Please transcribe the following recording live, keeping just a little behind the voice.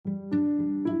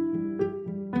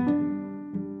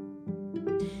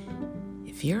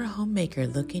If you're a homemaker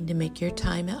looking to make your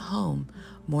time at home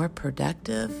more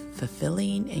productive,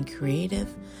 fulfilling, and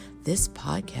creative, this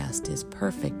podcast is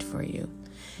perfect for you.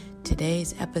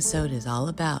 Today's episode is all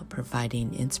about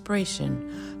providing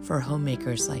inspiration for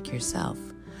homemakers like yourself.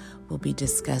 We'll be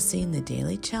discussing the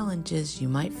daily challenges you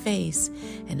might face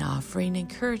and offering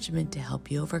encouragement to help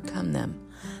you overcome them.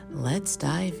 Let's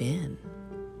dive in.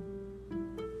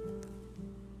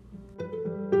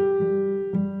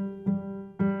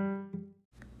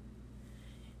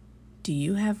 Do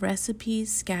you have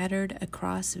recipes scattered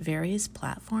across various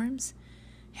platforms?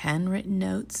 Handwritten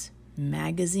notes,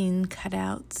 magazine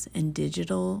cutouts, and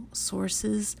digital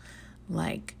sources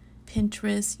like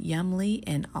Pinterest, Yummly,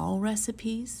 and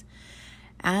Allrecipes?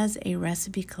 As a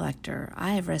recipe collector,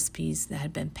 I have recipes that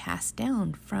have been passed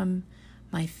down from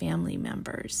my family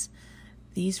members.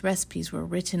 These recipes were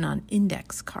written on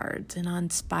index cards and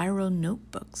on spiral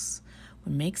notebooks,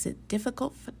 which makes it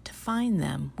difficult to find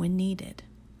them when needed.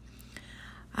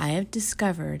 I have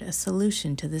discovered a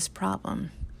solution to this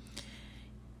problem.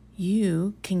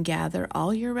 You can gather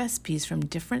all your recipes from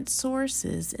different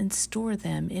sources and store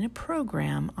them in a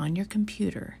program on your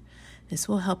computer. This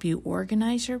will help you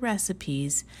organize your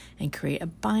recipes and create a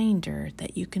binder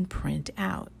that you can print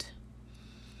out.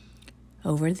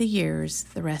 Over the years,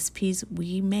 the recipes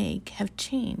we make have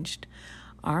changed.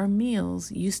 Our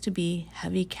meals used to be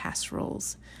heavy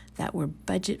casseroles that were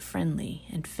budget-friendly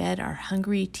and fed our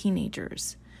hungry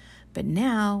teenagers. But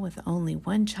now, with only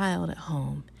one child at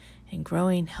home and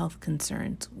growing health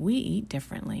concerns, we eat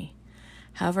differently.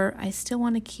 However, I still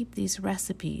want to keep these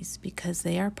recipes because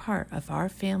they are part of our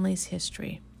family's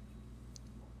history.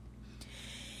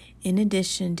 In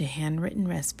addition to handwritten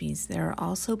recipes, there are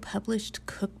also published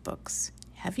cookbooks.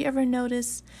 Have you ever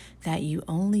noticed that you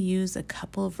only use a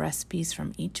couple of recipes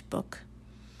from each book?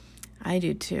 I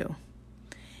do too.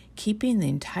 Keeping the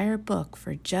entire book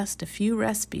for just a few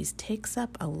recipes takes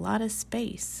up a lot of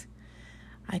space.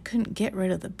 I couldn't get rid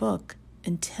of the book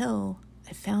until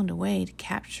I found a way to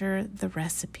capture the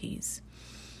recipes.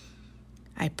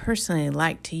 I personally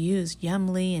like to use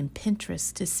Yummly and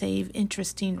Pinterest to save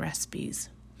interesting recipes.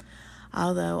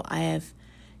 Although I have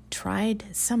tried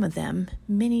some of them,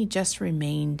 many just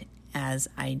remained as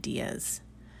ideas.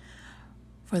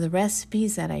 For the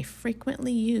recipes that I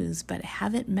frequently use but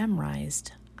haven't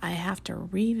memorized, I have to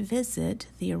revisit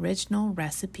the original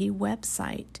recipe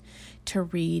website to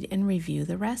read and review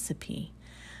the recipe.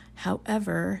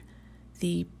 However,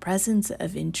 the presence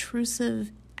of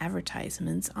intrusive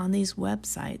advertisements on these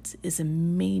websites is a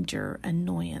major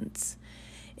annoyance.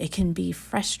 It can be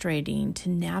frustrating to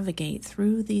navigate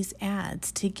through these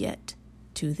ads to get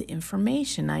to the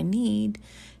information I need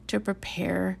to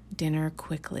prepare dinner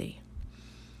quickly.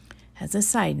 As a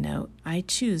side note, I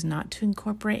choose not to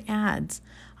incorporate ads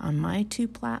on my two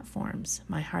platforms,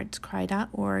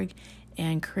 myheartscry.org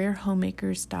and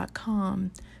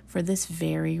careerhomemakers.com, for this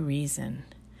very reason.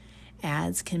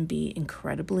 Ads can be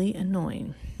incredibly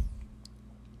annoying.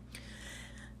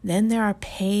 Then there are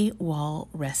paywall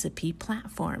recipe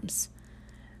platforms.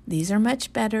 These are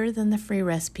much better than the free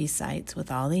recipe sites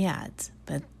with all the ads,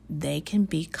 but they can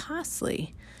be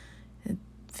costly,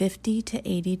 $50 to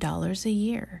 $80 a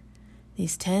year.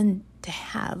 These tend to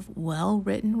have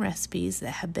well-written recipes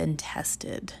that have been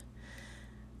tested.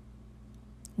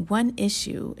 One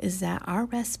issue is that our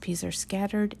recipes are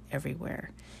scattered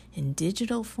everywhere, in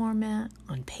digital format,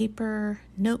 on paper,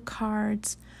 note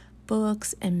cards,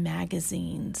 books, and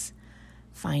magazines.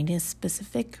 Finding a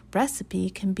specific recipe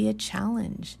can be a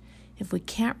challenge if we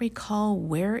can't recall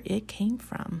where it came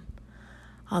from.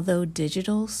 Although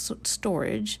digital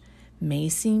storage may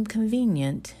seem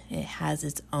convenient, it has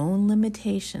its own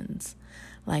limitations,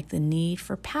 like the need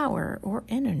for power or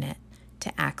internet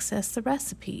to access the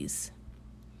recipes.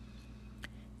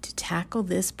 To tackle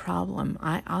this problem,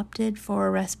 I opted for a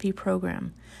recipe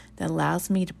program that allows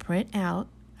me to print out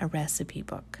a recipe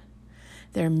book.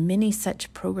 There are many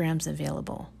such programs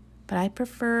available, but I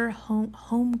prefer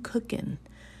Home Cooking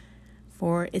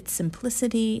for its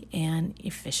simplicity and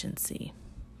efficiency.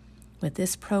 With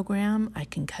this program, I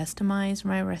can customize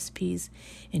my recipes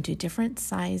into different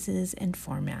sizes and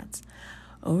formats.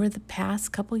 Over the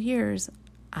past couple years,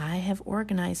 I have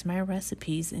organized my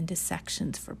recipes into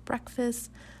sections for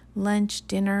breakfast, lunch,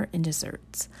 dinner, and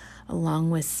desserts, along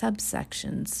with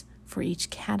subsections for each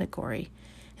category,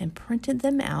 and printed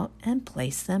them out and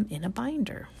placed them in a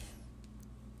binder.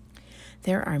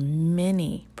 There are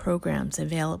many programs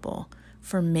available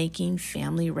for making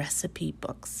family recipe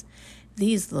books.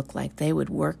 These look like they would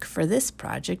work for this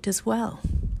project as well.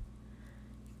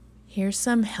 Here's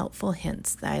some helpful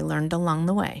hints that I learned along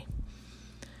the way.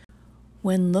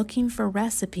 When looking for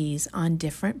recipes on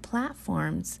different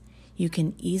platforms, you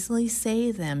can easily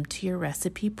save them to your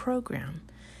recipe program.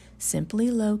 Simply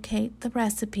locate the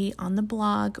recipe on the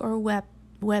blog or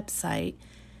website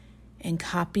and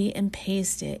copy and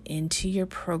paste it into your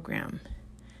program.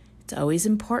 It's always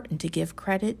important to give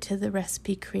credit to the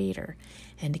recipe creator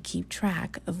and to keep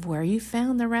track of where you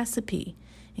found the recipe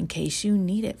in case you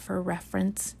need it for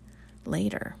reference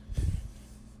later.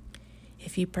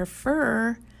 If you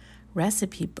prefer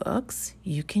recipe books,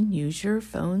 you can use your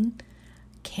phone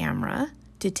camera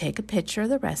to take a picture of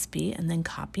the recipe and then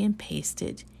copy and paste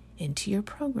it into your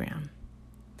program.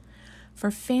 For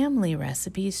family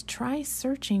recipes, try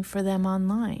searching for them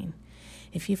online.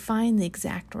 If you find the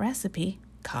exact recipe,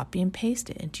 copy and paste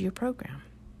it into your program.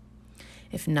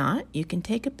 If not, you can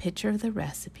take a picture of the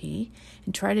recipe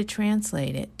and try to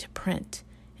translate it to print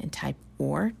and type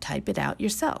it out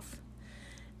yourself.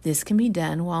 This can be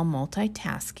done while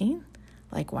multitasking,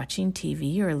 like watching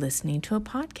TV or listening to a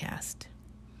podcast.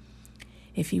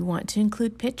 If you want to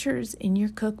include pictures in your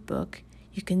cookbook,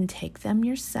 you can take them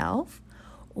yourself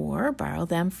or borrow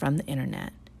them from the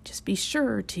internet. Just be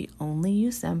sure to only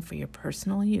use them for your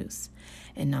personal use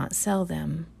and not sell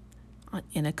them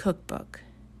in a cookbook.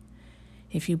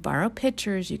 If you borrow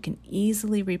pictures, you can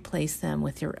easily replace them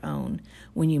with your own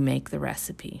when you make the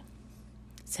recipe.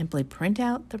 Simply print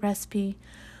out the recipe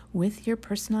with your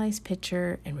personalized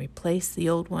picture and replace the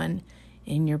old one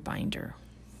in your binder.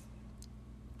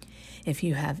 If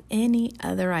you have any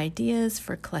other ideas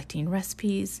for collecting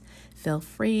recipes, feel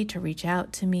free to reach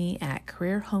out to me at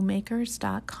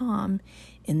careerhomemakers.com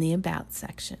in the About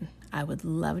section. I would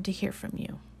love to hear from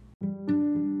you.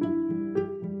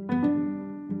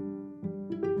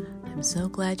 I'm so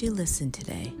glad you listened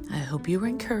today. I hope you were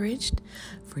encouraged,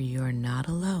 for you are not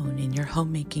alone in your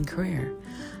homemaking career.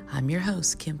 I'm your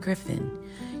host, Kim Griffin.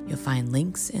 You'll find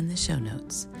links in the show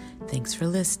notes. Thanks for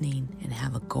listening and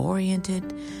have a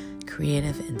goal-oriented,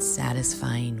 creative, and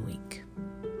satisfying week.